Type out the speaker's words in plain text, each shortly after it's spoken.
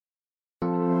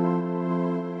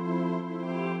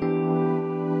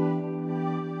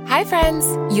Hi friends,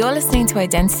 you're listening to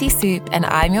Identity Soup and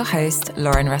I'm your host,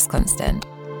 Lauren Russ-Constant.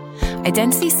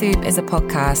 Identity Soup is a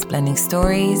podcast blending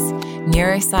stories,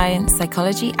 neuroscience,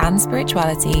 psychology and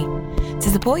spirituality to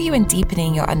support you in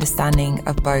deepening your understanding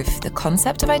of both the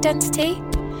concept of identity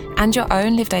and your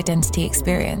own lived identity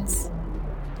experience.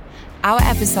 Our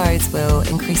episodes will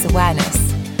increase awareness,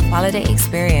 validate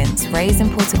experience, raise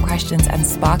important questions and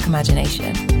spark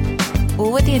imagination.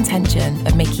 All with the intention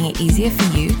of making it easier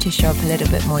for you to show up a little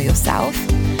bit more yourself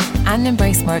and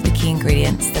embrace more of the key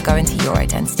ingredients that go into your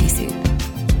identity soup.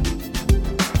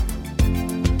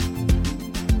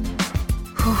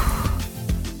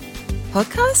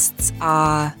 Podcasts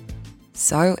are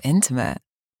so intimate.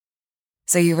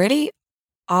 So you really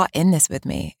are in this with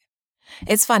me.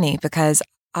 It's funny because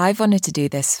I've wanted to do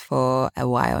this for a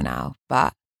while now,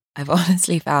 but I've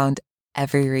honestly found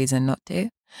every reason not to.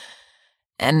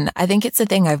 And I think it's the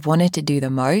thing I've wanted to do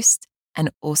the most. And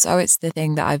also it's the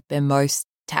thing that I've been most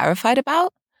terrified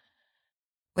about,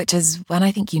 which is when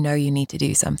I think you know you need to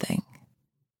do something.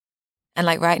 And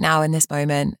like right now in this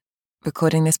moment,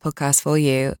 recording this podcast for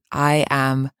you, I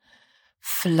am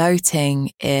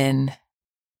floating in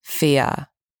fear.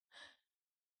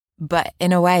 But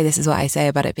in a way, this is what I say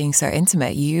about it being so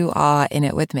intimate. You are in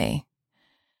it with me.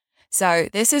 So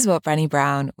this is what Brené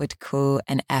Brown would call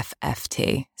an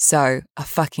FFT. So a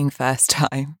fucking first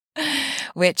time,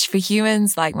 which for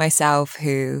humans like myself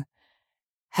who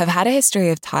have had a history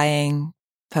of tying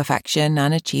perfection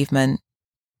and achievement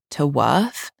to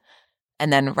worth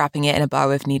and then wrapping it in a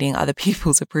bow of needing other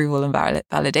people's approval and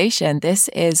validation, this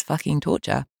is fucking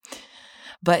torture.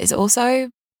 But it's also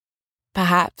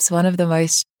perhaps one of the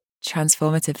most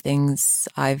transformative things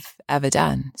I've ever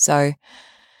done. So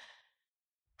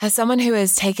as someone who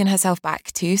has taken herself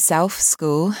back to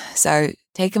self-school, so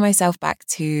taken myself back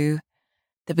to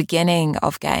the beginning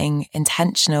of getting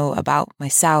intentional about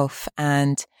myself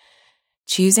and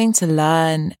choosing to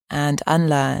learn and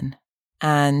unlearn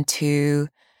and to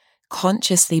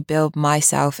consciously build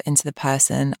myself into the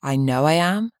person I know I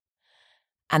am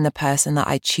and the person that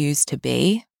I choose to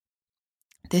be,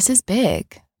 this is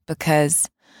big because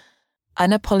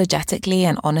unapologetically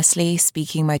and honestly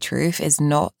speaking my truth is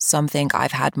not something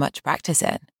I've had much practice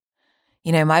in.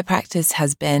 You know, my practice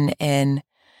has been in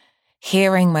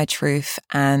hearing my truth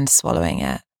and swallowing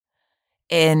it,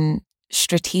 in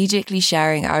strategically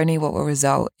sharing only what will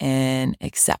result in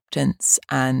acceptance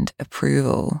and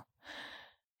approval,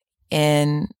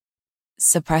 in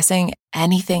suppressing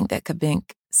anything that could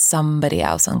make somebody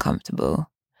else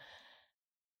uncomfortable.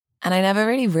 And I never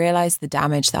really realized the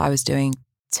damage that I was doing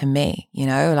to me, you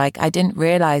know, like I didn't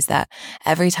realize that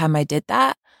every time I did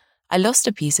that, I lost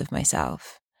a piece of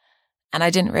myself. And I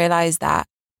didn't realize that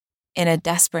in a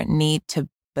desperate need to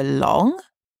belong,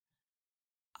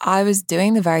 I was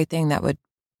doing the very thing that would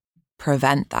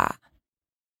prevent that.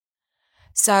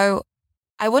 So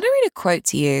I want to read a quote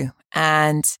to you,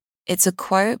 and it's a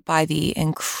quote by the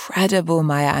incredible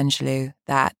Maya Angelou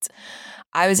that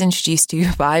I was introduced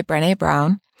to by Brené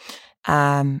Brown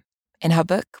in her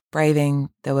book, Braving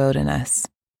the Wilderness.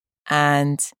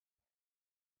 And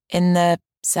in the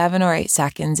 7 or 8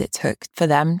 seconds it took for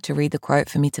them to read the quote,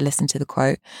 for me to listen to the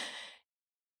quote,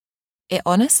 it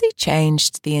honestly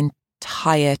changed the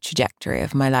entire trajectory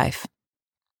of my life.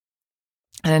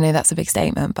 And I know that's a big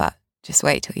statement, but just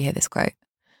wait till you hear this quote.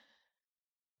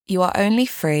 You are only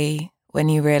free when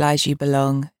you realize you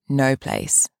belong no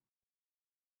place.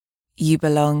 You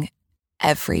belong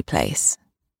every place.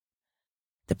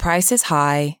 The price is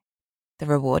high. The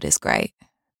reward is great.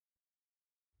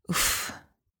 Oof.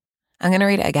 I'm going to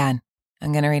read it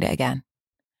again.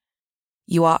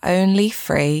 You are only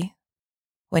free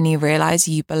when you realize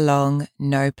you belong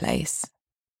no place.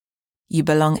 You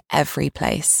belong every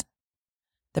place.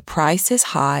 The price is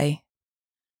high.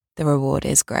 The reward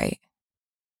is great.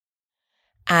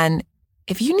 And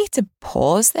if you need to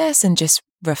pause this and just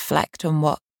reflect on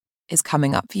what is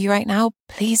coming up for you right now,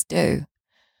 please do.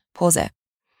 Pause it.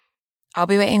 I'll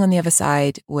be waiting on the other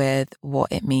side with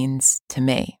what it means to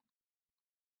me.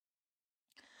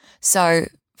 So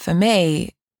for me,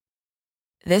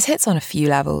 this hits on a few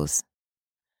levels.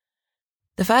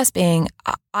 The first being,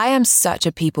 I am such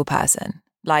a people person.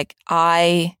 Like,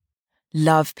 I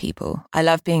love people. I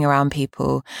love being around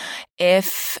people.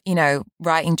 If, you know,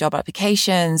 writing job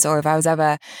applications or if I was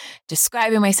ever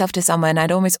describing myself to someone,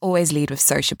 I'd almost always lead with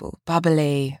sociable,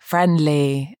 bubbly,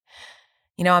 friendly.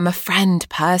 You know, I'm a friend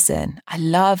person. I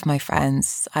love my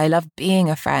friends. I love being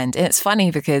a friend. And it's funny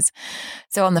because,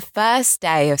 so on the first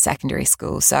day of secondary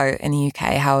school, so in the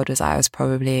UK, how old was I? I was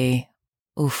probably,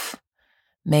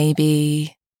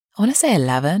 maybe, I want to say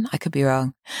 11. I could be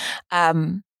wrong.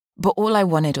 But all I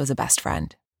wanted was a best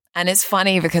friend. And it's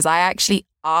funny because I actually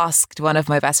asked one of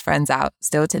my best friends out,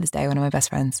 still to this day, one of my best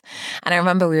friends. And I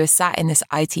remember we were sat in this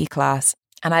IT class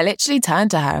and I literally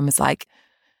turned to her and was like,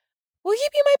 will you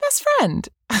be my best friend?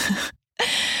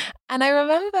 And I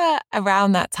remember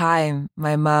around that time,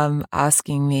 my mum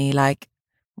asking me like,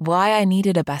 why I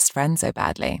needed a best friend so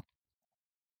badly.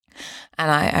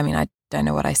 And I mean, I don't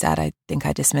know what I said. I think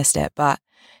I dismissed it. But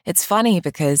it's funny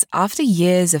because after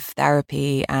years of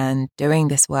therapy and doing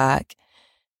this work,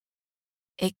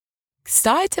 it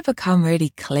started to become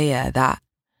really clear that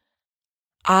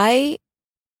I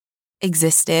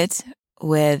existed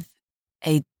with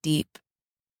a deep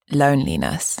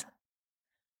loneliness.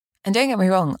 And don't get me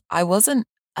wrong, I wasn't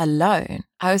alone.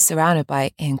 I was surrounded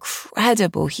by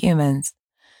incredible humans,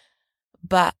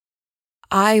 but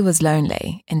I was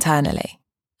lonely internally.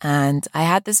 And I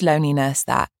had this loneliness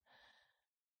that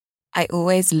I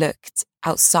always looked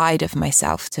outside of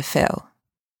myself to fill.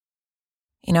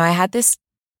 You know, I had this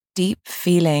deep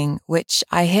feeling, which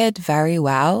I hid very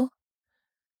well,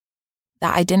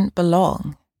 that I didn't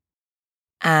belong.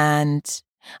 And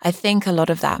I think a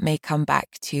lot of that may come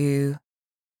back to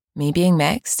me being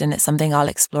mixed, and it's something I'll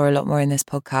explore a lot more in this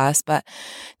podcast. But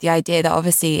the idea that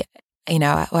obviously, you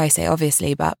know, well, I say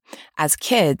obviously, but as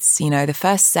kids, you know, the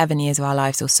first 7 years of our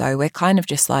lives or so, we're kind of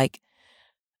just like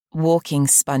walking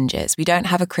sponges. We don't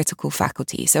have a critical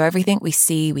faculty. So everything we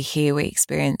see, we hear, we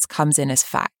experience comes in as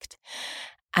fact.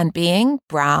 And being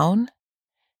brown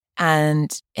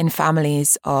and in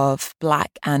families of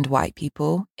Black and white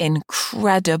people,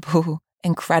 incredible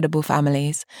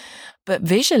families. But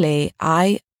visually,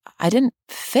 I didn't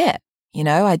fit, you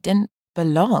know, I didn't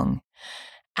belong.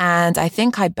 And I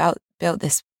think I built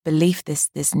this belief,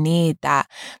 this need that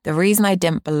the reason I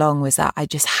didn't belong was that I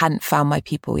just hadn't found my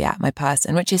people yet, my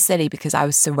person, which is silly because I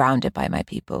was surrounded by my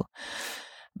people.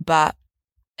 But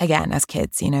again, as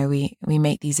kids, you know, we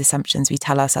make these assumptions, we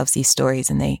tell ourselves these stories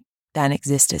and they then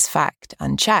exist as fact,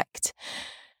 unchecked.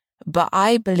 But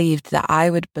I believed that I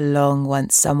would belong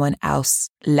once someone else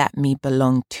let me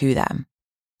belong to them.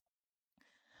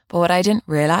 But what I didn't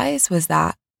realize was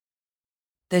that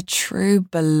the true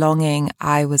belonging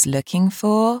I was looking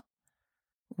for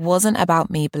wasn't about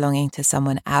me belonging to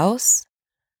someone else,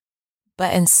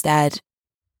 but instead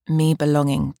me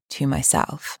belonging to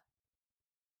myself.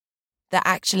 That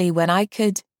actually when I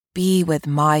could be with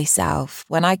myself,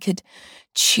 when I could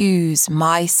choose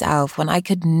myself, when I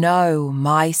could know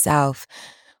myself,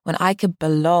 when I could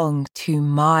belong to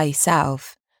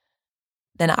myself,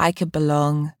 then I could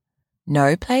belong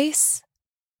no place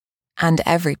and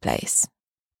every place,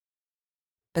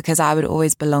 because I would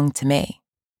always belong to me.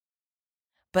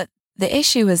 But the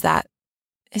issue was that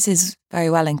this is very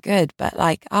well and good, but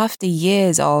like after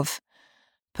years of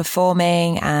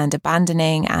performing and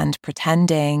abandoning and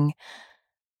pretending,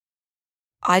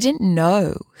 I didn't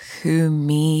know who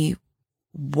me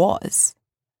was.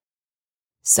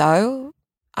 So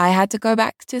I had to go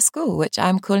back to school, which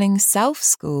I'm calling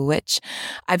self-school, which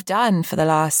I've done for the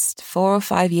last 4 or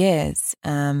 5 years.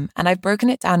 And I've broken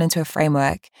it down into a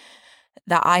framework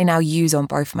that I now use on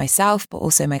both myself, but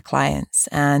also my clients.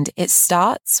 And it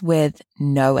starts with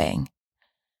knowing.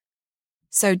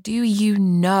 So do you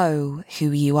know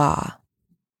who you are?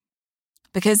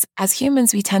 Because as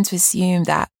humans, we tend to assume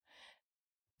that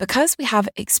because we have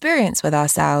experience with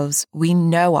ourselves, we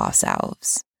know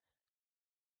ourselves.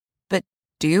 But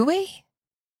do we?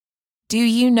 Do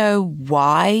you know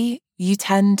why you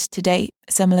tend to date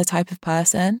a similar type of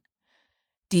person?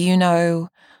 Do you know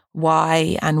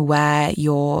why and where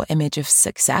your image of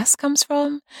success comes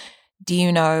from? Do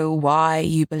you know why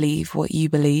you believe what you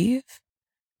believe?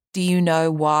 Do you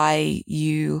know why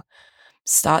you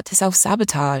start to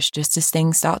self-sabotage just as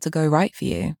things start to go right for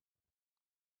you?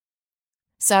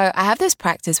 So I have this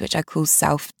practice which I call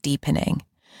self-deepening.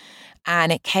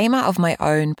 And it came out of my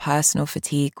own personal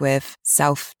fatigue with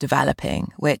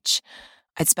self-developing, which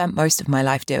I'd spent most of my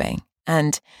life doing.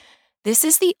 And this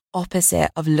is the opposite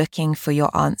of looking for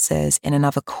your answers in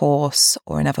another course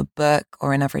or another book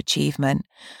or another achievement.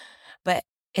 But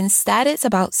instead, it's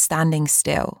about standing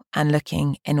still and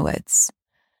looking inwards.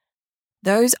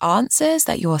 Those answers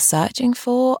that you're searching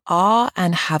for are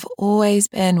and have always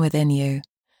been within you.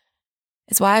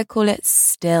 It's why I call it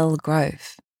still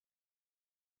growth.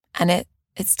 And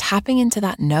it's tapping into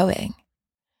that knowing,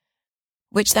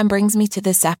 which then brings me to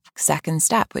the second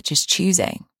step, which is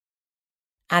choosing.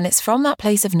 And it's from that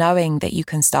place of knowing that you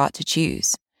can start to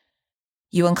choose.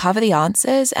 You uncover the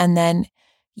answers and then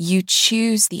you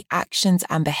choose the actions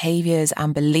and behaviors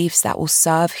and beliefs that will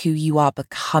serve who you are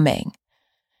becoming,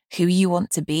 who you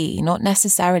want to be, not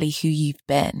necessarily who you've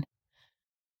been.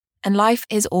 And life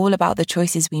is all about the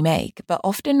choices we make, but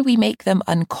often we make them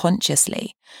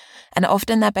unconsciously. And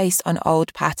often they're based on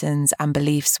old patterns and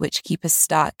beliefs which keep us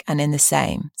stuck and in the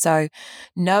same. So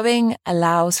knowing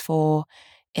allows for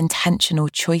intentional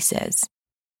choices,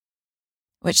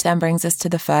 which then brings us to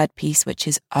the third piece, which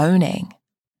is owning.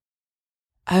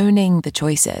 Owning the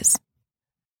choices.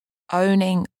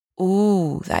 Owning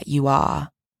all that you are.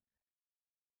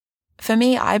 For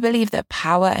me, I believe that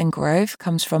power and growth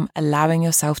comes from allowing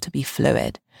yourself to be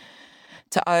fluid,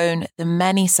 to own the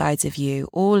many sides of you,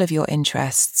 all of your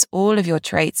interests, all of your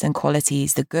traits and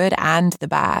qualities, the good and the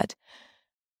bad,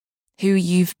 who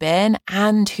you've been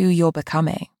and who you're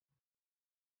becoming.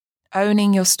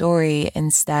 Owning your story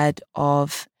instead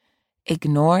of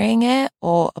ignoring it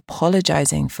or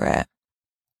apologizing for it.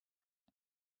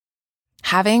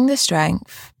 Having the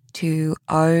strength to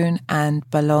own and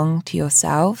belong to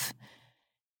yourself,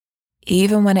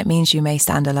 even when it means you may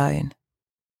stand alone.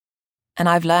 And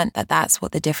I've learned that that's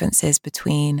what the difference is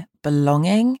between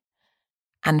belonging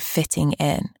and fitting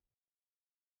in.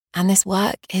 And this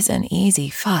work isn't easy.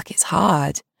 Fuck, it's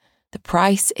hard. The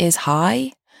price is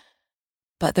high,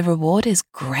 but the reward is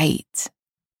great.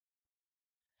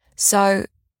 So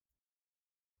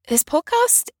this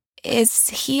podcast is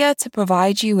here to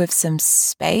provide you with some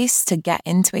space to get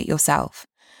into it yourself,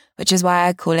 which is why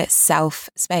I call it self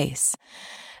space.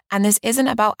 And this isn't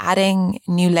about adding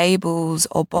new labels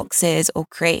or boxes or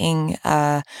creating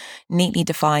a neatly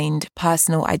defined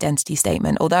personal identity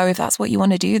statement. Although if that's what you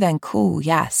want to do, then cool,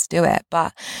 yes, do it.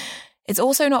 But it's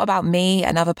also not about me,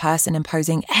 another person,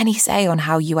 imposing any say on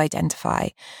how you identify.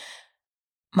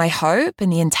 My hope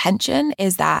and the intention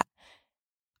is that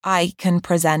I can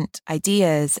present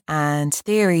ideas and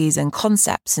theories and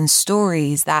concepts and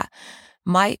stories that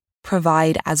might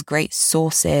provide as great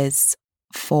sources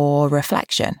for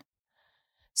reflection.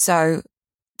 So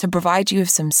to provide you with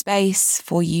some space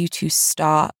for you to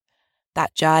start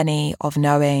that journey of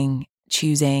knowing,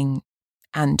 choosing,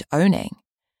 and owning.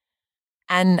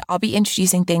 And I'll be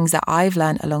introducing things that I've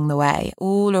learned along the way,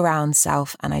 all around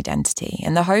self and identity.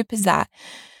 And the hope is that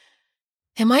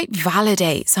it might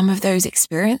validate some of those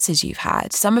experiences you've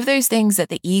had, some of those things that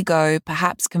the ego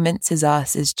perhaps convinces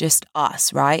us is just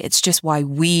us, right? It's just why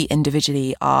we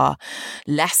individually are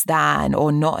less than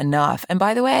or not enough. And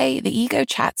by the way, the ego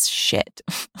chats shit.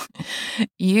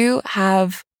 You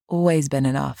have always been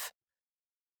enough.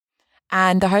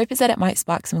 And the hope is that it might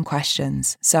spark some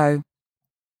questions. So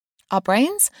our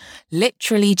brains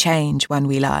literally change when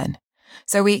we learn.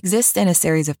 So we exist in a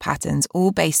series of patterns,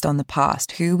 all based on the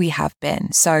past, who we have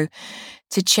been. So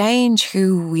to change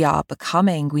who we are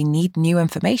becoming, we need new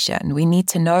information. We need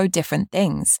to know different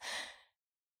things.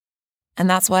 And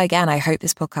that's why, again, I hope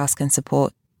this podcast can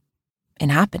support in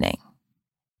happening,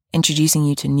 introducing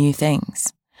you to new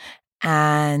things.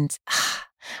 And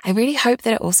I really hope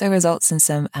that it also results in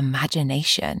some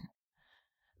imagination.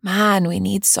 Man, we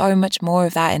need so much more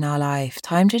of that in our life.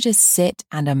 Time to just sit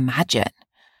and imagine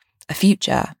a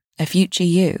future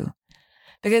you.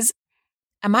 Because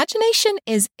imagination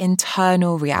is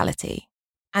internal reality,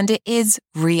 and it is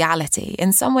reality.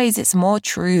 In some ways, it's more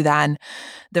true than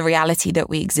the reality that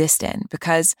we exist in,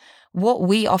 because what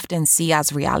we often see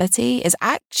as reality is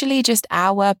actually just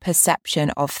our perception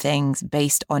of things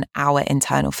based on our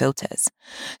internal filters.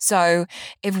 So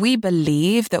if we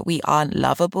believe that we aren't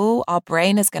lovable, our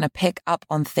brain is going to pick up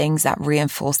on things that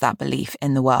reinforce that belief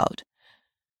in the world.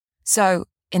 So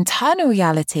internal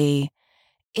reality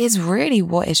is really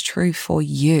what is true for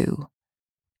you.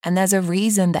 And there's a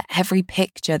reason that every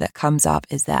picture that comes up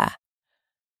is there.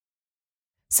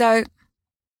 So,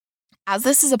 as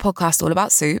this is a podcast all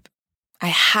about soup, I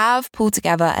have pulled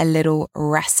together a little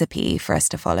recipe for us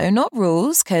to follow. Not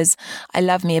rules, because I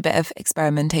love me a bit of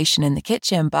experimentation in the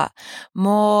kitchen, but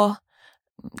more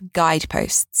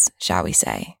guideposts, shall we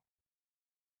say.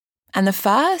 And the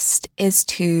first is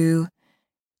to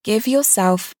give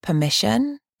yourself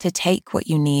permission to take what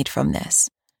you need from this.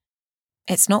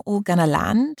 It's not all gonna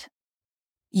land.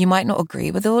 You might not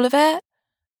agree with all of it,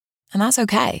 and that's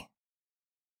okay.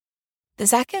 The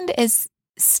second is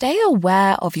stay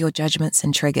aware of your judgments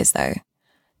and triggers, though.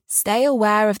 Stay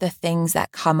aware of the things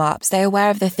that come up. Stay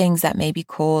aware of the things that maybe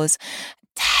cause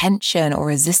tension or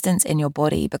resistance in your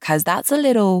body, because that's a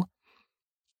little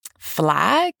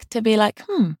flag to be like,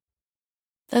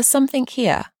 there's something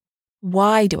here.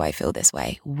 Why do I feel this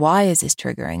way? Why is this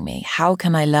triggering me? How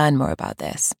can I learn more about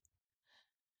this?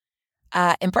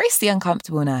 Embrace the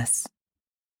uncomfortableness.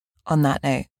 On that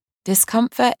note,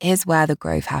 discomfort is where the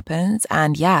growth happens.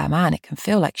 And yeah, man, it can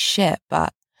feel like shit,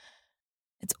 but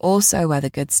it's also where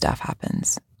the good stuff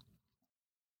happens.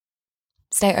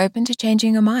 Stay open to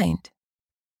changing your mind.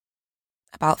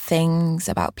 about things,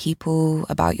 about people,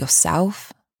 about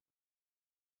yourself.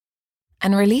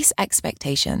 And release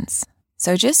expectations.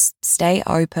 So just stay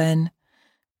open,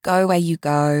 go where you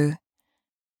go.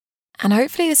 And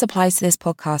hopefully this applies to this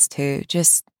podcast too.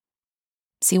 Just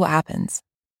see what happens.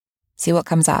 See what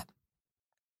comes up.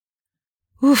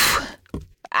 Oof.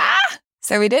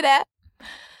 So we did it.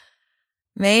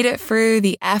 Made it through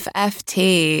the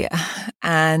FFT.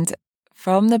 And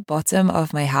from the bottom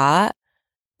of my heart,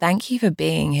 thank you for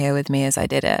being here with me as I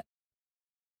did it.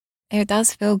 It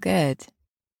does feel good.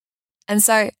 And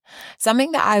so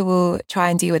something that I will try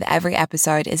and do with every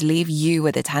episode is leave you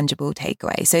with a tangible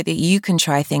takeaway so that you can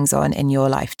try things on in your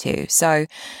life too. So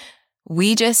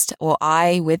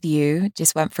I with you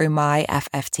just went through my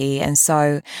FFT. And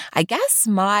so I guess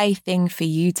my thing for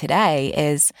you today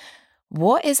is,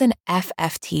 what is an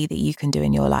FFT that you can do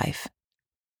in your life?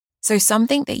 So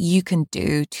something that you can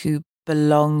do to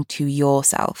belong to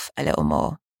yourself a little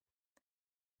more.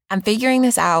 And figuring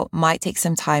this out might take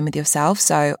some time with yourself.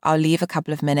 So I'll leave a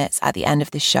couple of minutes at the end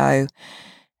of the show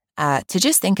to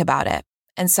just think about it.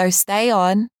 And so stay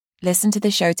on, listen to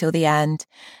the show till the end,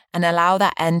 and allow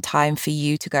that end time for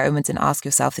you to go inwards and ask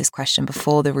yourself this question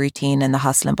before the routine and the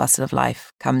hustle and bustle of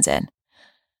life comes in.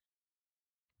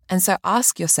 And so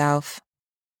ask yourself,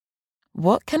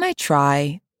 what can I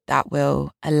try that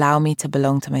will allow me to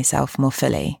belong to myself more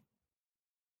fully?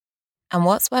 And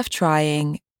what's worth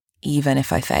trying even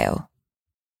if I fail?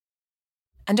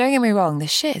 And don't get me wrong,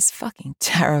 this shit is fucking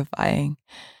terrifying.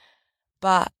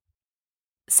 But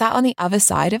sat on the other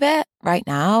side of it right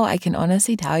now, I can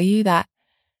honestly tell you that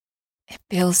it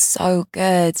feels so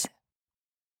good.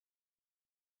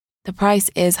 The price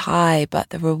is high, but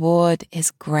the reward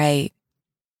is great.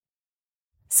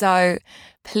 So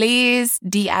please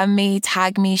DM me,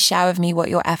 tag me, share with me what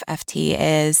your FFT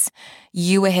is.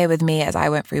 You were here with me as I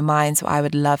went through mine, so I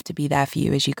would love to be there for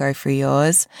you as you go through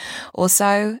yours.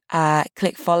 Also,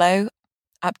 click follow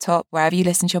up top wherever you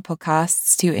listen to your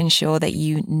podcasts to ensure that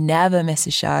you never miss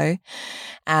a show.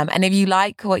 And if you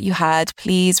like what you heard,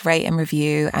 please rate and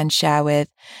review and share with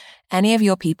any of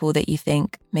your people that you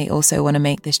think may also want to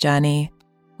make this journey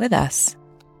with us.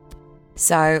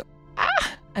 So,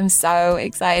 I'm so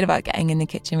excited about getting in the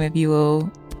kitchen with you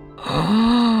all.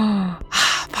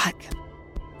 Fuck.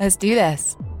 Let's do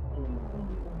this.